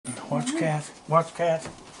Watch cat. Watch cat.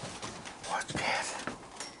 Watch cat.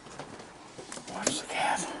 Watch the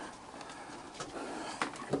cat.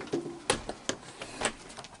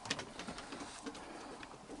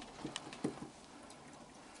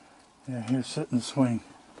 Yeah, here, sit in the swing.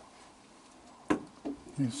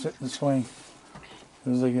 You sit in the swing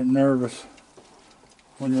because they get nervous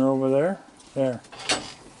when you're over there. There.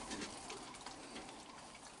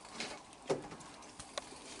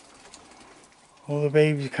 Oh, the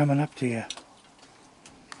baby's coming up to you.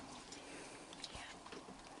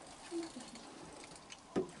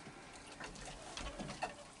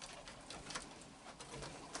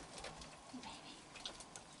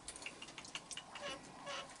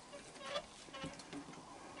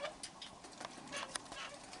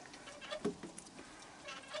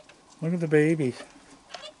 Look at the babies.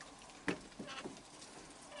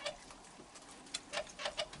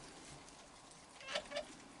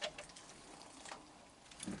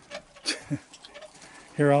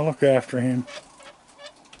 Here, I'll look after him.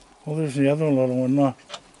 Oh, there's the other little one. Look.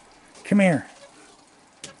 Come here.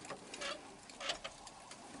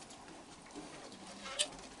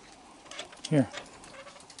 Here.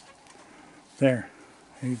 There.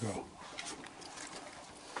 There you go.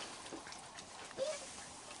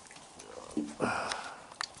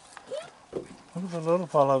 Look at the little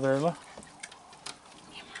fellow there, look.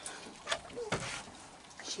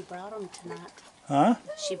 She brought them tonight. Huh?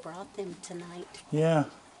 She brought them tonight. Yeah.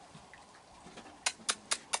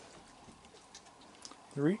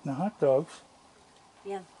 They're eating the hot dogs.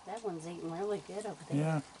 Yeah, that one's eating really good over there.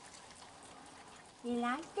 Yeah. You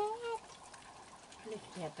like that? Look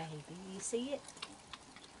at that baby. You see it?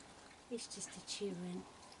 It's just a chewing.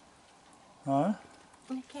 Huh?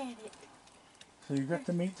 Look at it. So you got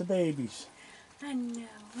to meet the babies. I know.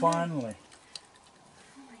 Finally.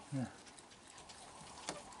 Yeah.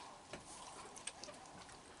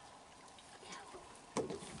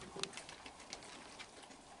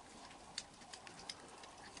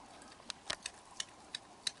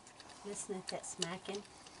 Listen at that smacking.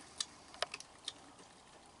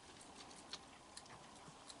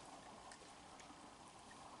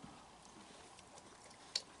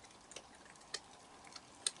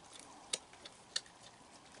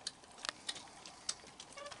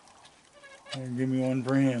 Here, give me one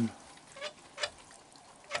for him.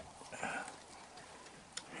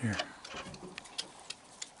 Here.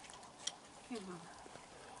 Come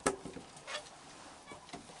on.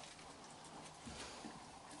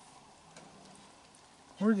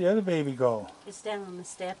 Where'd the other baby go? It's down on the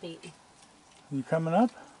step eating. You coming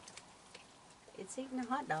up? It's eating a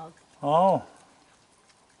hot dog. Oh.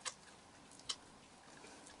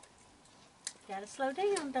 Gotta slow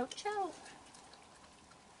down, don't choke.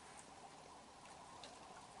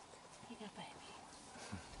 Here you go, baby.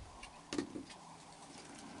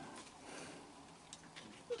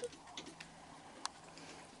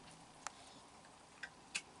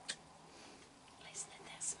 Listen at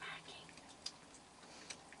that smacking.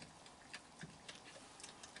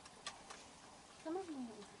 Come on.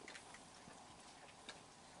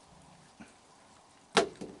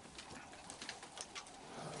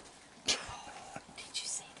 Did you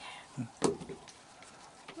see that?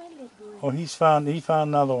 My little boy. Oh, he found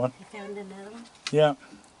another one. You found another one? Yeah.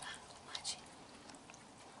 Watch it.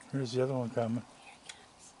 Here's the other one coming. Here it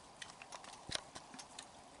comes.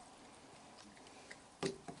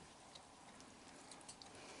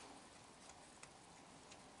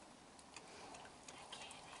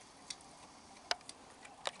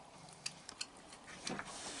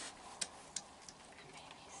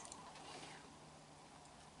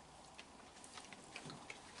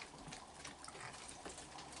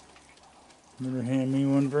 Better hand me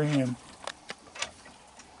one for him.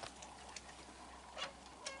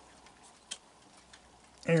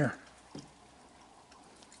 Here.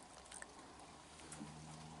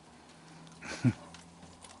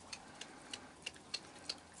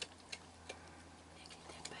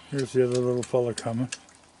 Here's the other little fella coming.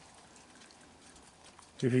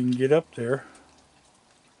 If he can get up there.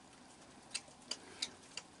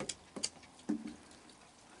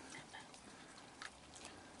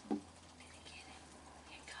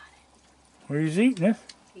 Well, he's eating it.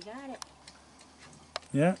 You got it.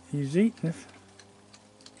 Yeah, he's eating it.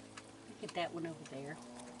 Look at that one over there.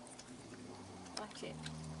 Watch it.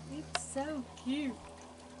 It's so cute.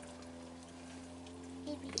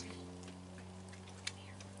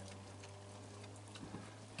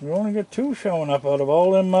 We only got 2 showing up out of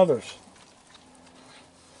all them mothers.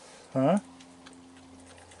 Huh?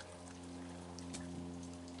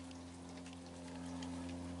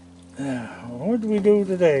 What did we do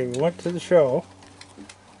today? We went to the show.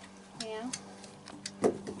 Yeah.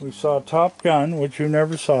 We saw Top Gun, which you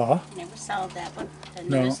never saw. Never saw that one. The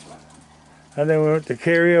No. newest one. And then we went to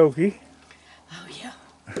karaoke. Oh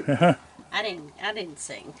yeah. I didn't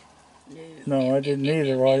sing. No, I didn't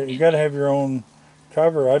either. Well, you got to have your own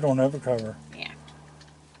cover. I don't have a cover. Yeah.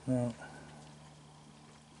 No.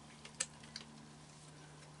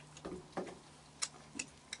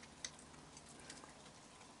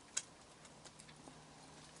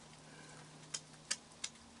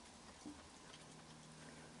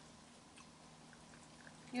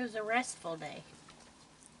 It was a restful day.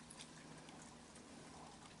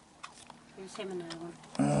 Here's him another one.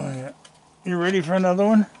 Oh yeah. You ready for another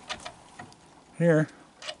one? Here.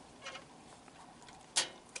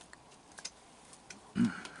 Good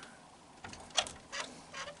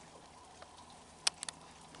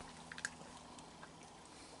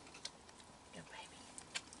baby.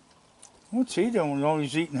 What's he doing? Oh,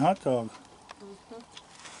 he's eating hot dog. Mm-hmm.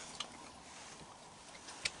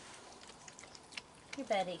 Here,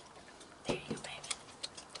 buddy. There you go, baby.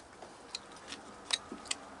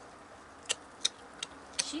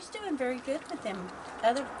 She's doing very good with them.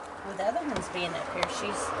 With other ones being up here,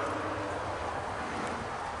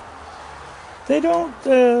 They don't.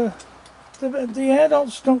 The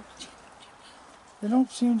adults don't. They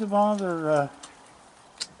don't seem to bother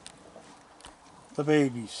the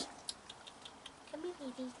babies. Come here,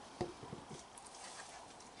 baby.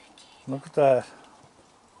 Look at that.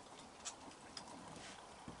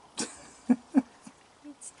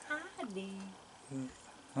 It's tiny.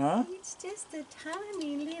 Huh? It's just a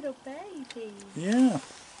tiny little baby. Yeah.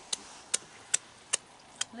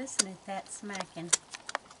 Listen at that smacking.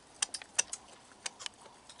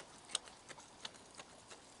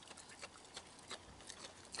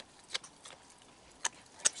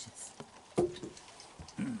 Precious.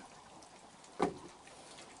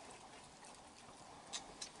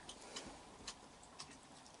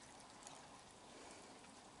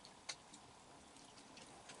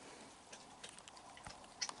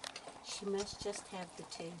 She must just have the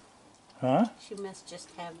two. Huh? She must just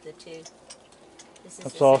have the two.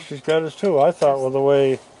 That's all she's got is two. I thought with the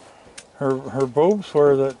way her boobs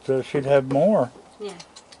were that she'd have more. Yeah.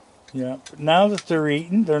 Yeah. But now that they're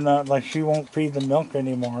eating, they're not like she won't feed the milk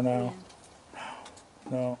anymore now. Yeah.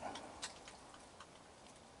 No.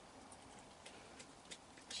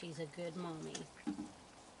 She's a good mommy.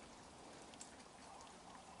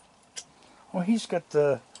 Well, he's got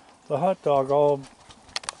the hot dog all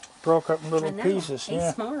broke up in little I know. pieces. He's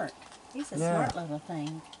Yeah. smart. He's a Yeah. smart little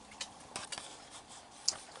thing.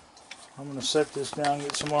 I'm gonna set this down and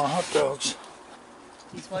get some more hot dogs.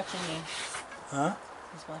 He's watching you. Huh?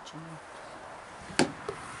 He's watching you.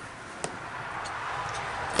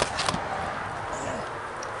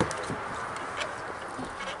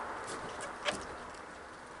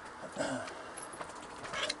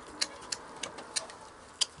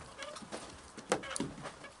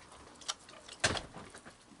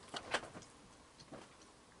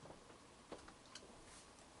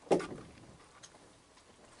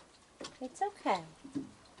 It's okay.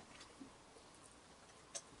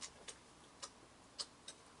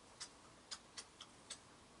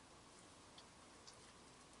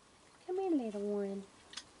 Come here, little one.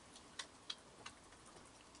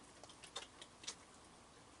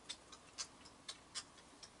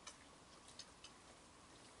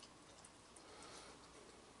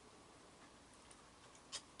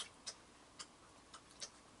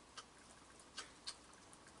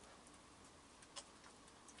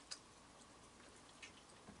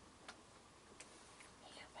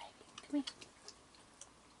 Here, baby. Come here.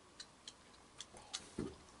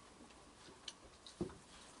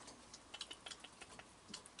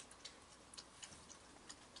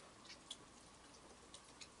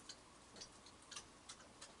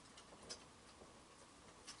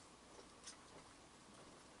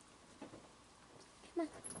 Come on.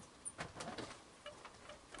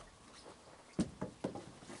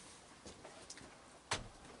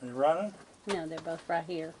 Are you running? No, they're both right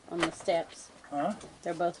here on the steps. Huh?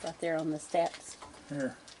 They're both right there on the steps.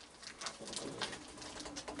 Here.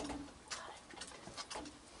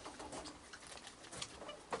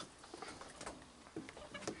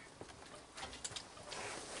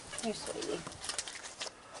 Here, sweetie.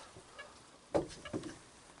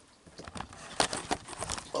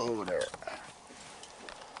 Oh, there.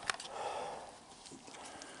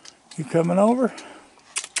 You coming over?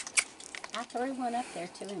 I threw one up there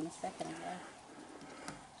to him a second ago.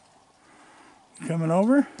 You coming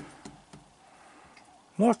over?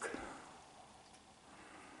 Look.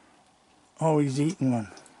 Oh, he's eating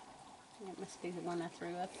one. That must be the one I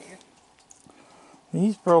threw up there.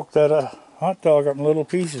 He's broke that hot dog up in little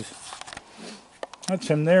pieces. That's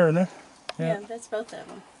him there, isn't it? Yeah, that's both of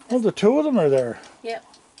them. Well, the two of them are there. Yep.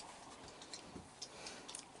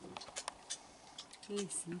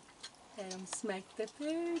 Listen, let them smack the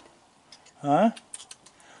food. Huh?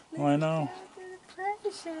 Well, I know. They're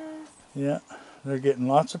precious. Yeah, they're getting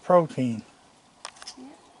lots of protein. Yep.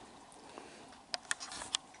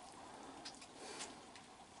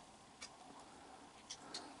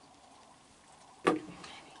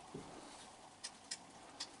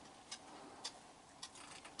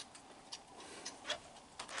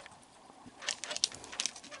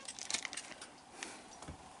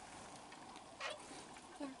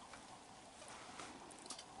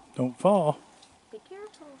 Don't fall. Be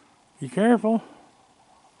careful. Be careful.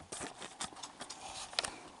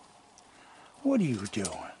 What are you doing?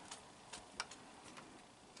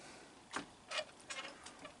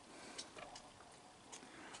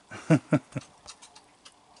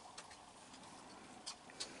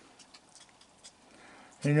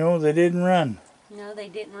 You know, they didn't run. No, they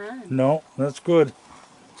didn't run. No, that's good.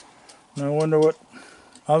 I wonder what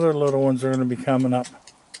other little ones are going to be coming up.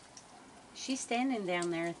 She's standing down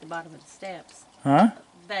there at the bottom of the steps. Huh?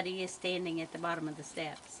 Buddy is standing at the bottom of the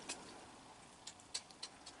steps.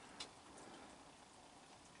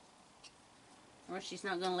 Well, she's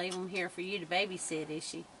not going to leave them here for you to babysit, is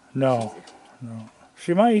she? No, no.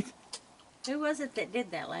 She might. Who was it that did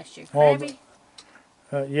that last year? Oh, Krabby?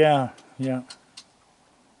 Yeah, yeah.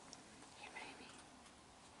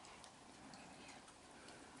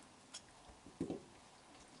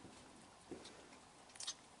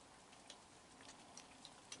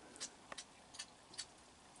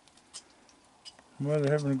 Well,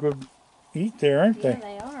 they're having a good eat there, aren't Yeah, they?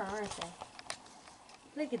 they are, aren't they?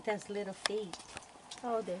 Look at those little feet.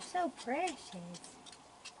 Oh, they're so precious.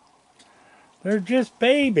 They're just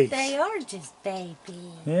babies. They are just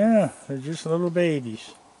babies. Yeah, they're just little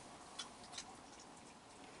babies.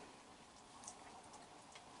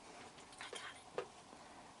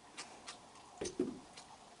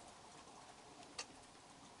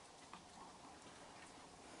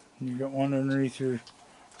 You got one underneath your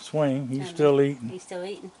swing. He's still eating. He's still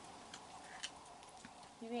eating.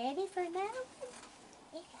 You ready for another one?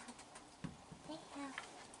 There you go. There you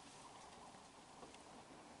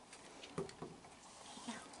go. There you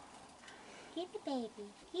go. Get it, baby.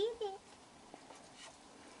 Get it.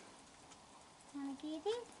 Wanna get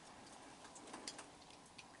it?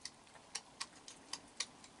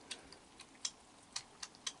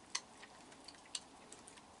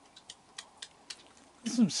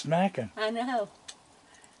 There's some smacking. I know.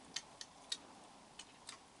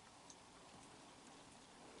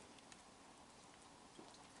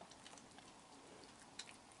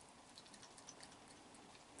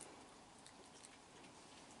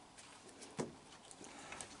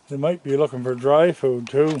 They might be looking for dry food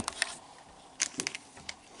too.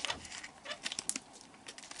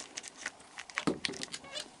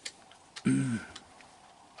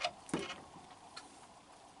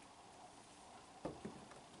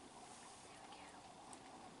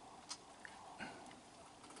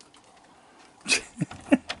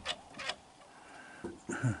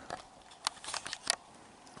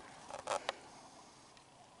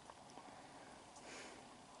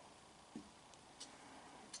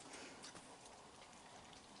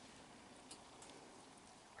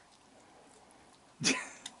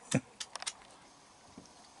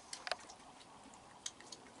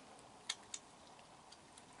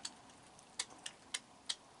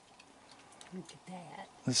 Look at that.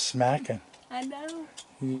 The smacking. I know.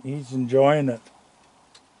 He's enjoying it.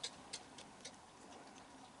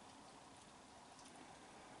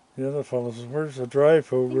 The other fellow says, "Where's the dry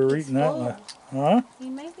food? We're eating that one." Huh? He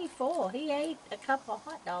made me full. He ate a couple of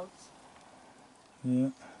hot dogs. Yeah.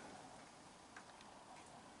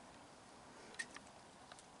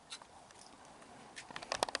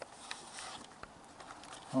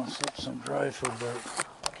 I'll slip some dry food there.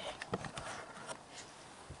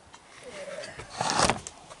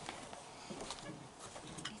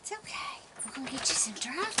 It's okay. We're going to get you some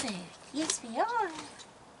dry food. Yes, we are.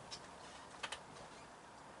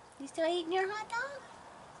 You still eating your hot dog?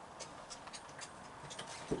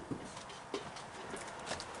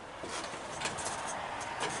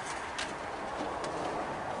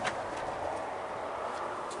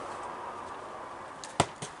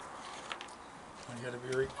 I gotta be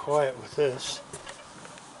really quiet with this.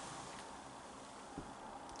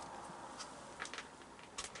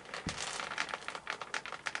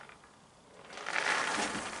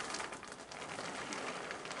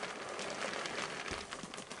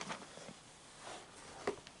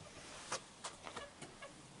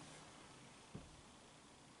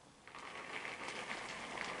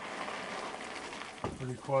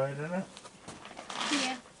 pretty quiet, isn't it?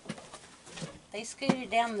 Yeah. They scooted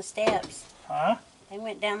down the steps. Huh? They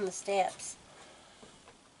went down the steps.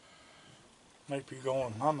 Might be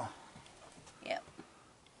going, mama. Yep.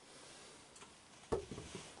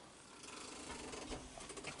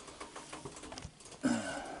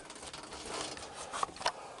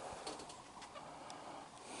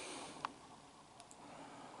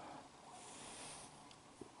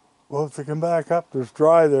 Well, if they come back up, there's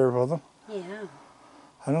dry there with them. Yeah.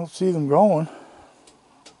 I don't see them going.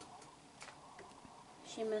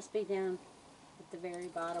 She must be down at the very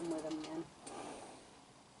bottom with them then.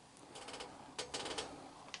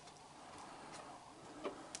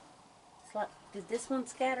 It's like, did this one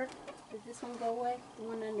scatter? Did this one go away? The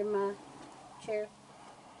one under my chair?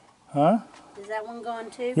 Huh? Is that one gone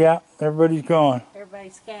too? Yeah, everybody's gone.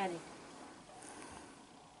 Everybody's scattered.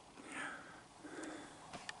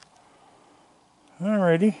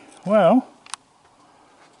 Alrighty, well.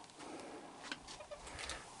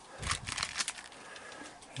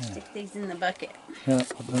 Stick these in the bucket. Yeah,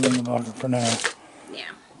 put them in the bucket for now. Yeah.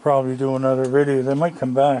 Probably do another video. They might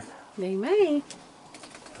come back. They may.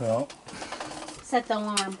 So. Set the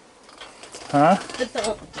alarm. Huh? Put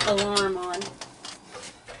the alarm on.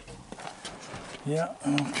 Yeah,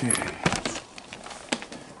 okay.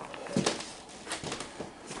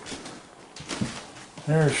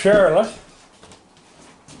 There's Charlotte.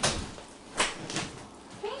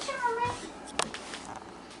 Hey, Charlotte.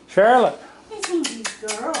 Charlotte. Isn't you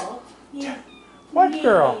girl? Yeah. What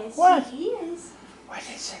girl? Yes, What? she is. What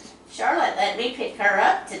is it? Charlotte let me pick her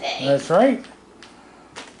up today. That's right.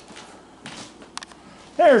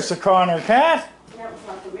 There's the Connor cat. That was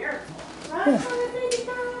like a miracle. Right, Charlotte, baby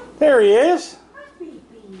girl? There he is. Hi, baby.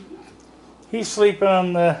 He's sleeping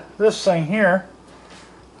on this thing here.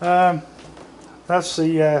 That's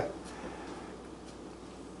the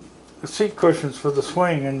seat cushions for the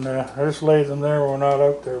swing, and I just laid them there. We're not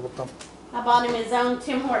out there with them. I bought him his own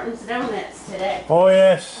Tim Hortons donuts today. Oh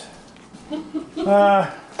yes.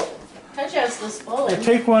 Cocho's was full.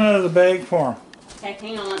 Take one out of the bag for him. Okay,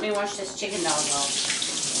 hang on. Let me wash this chicken dog off.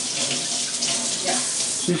 Yeah.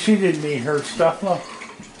 See, she didn't eat her stuff. Look,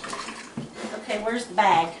 Okay, where's the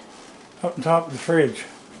bag? up on top of the fridge.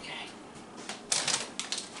 Okay.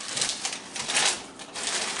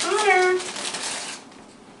 Connor.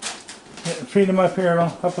 Yeah, feed him up here,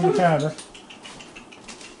 up on the counter.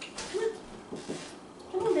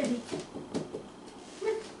 Come on, baby. Come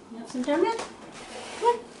on. You have some donuts?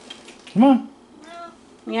 Come Come on. on.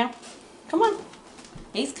 Yeah. Come on.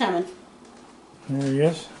 He's coming. There he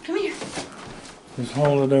is. Come here. Just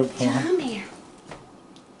hold it out for him. Come here.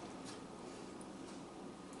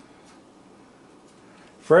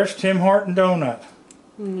 Fresh Tim Horton donut.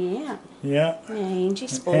 Yeah. Yeah. Angie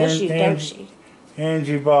spoils you, don't she?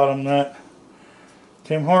 Angie bought him that.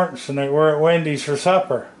 Tim Hortons tonight. We're at Wendy's for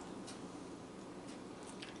supper.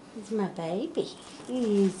 He's my baby.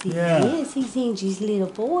 Yes, he Yeah. is. He's Angie's little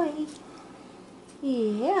boy.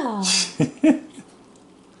 Yeah.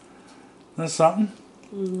 That's something.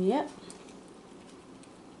 Yep.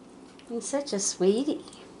 He's such a sweetie.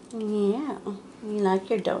 Yeah. You like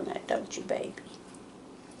your donut, don't you, baby?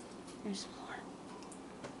 There's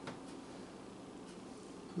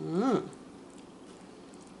more.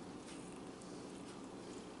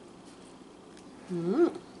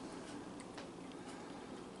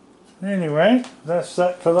 Anyway, that's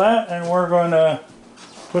set for that, and we're going to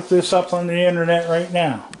put this up on the internet right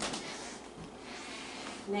now.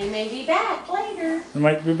 They may be back later. We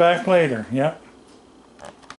might be back later. Yep.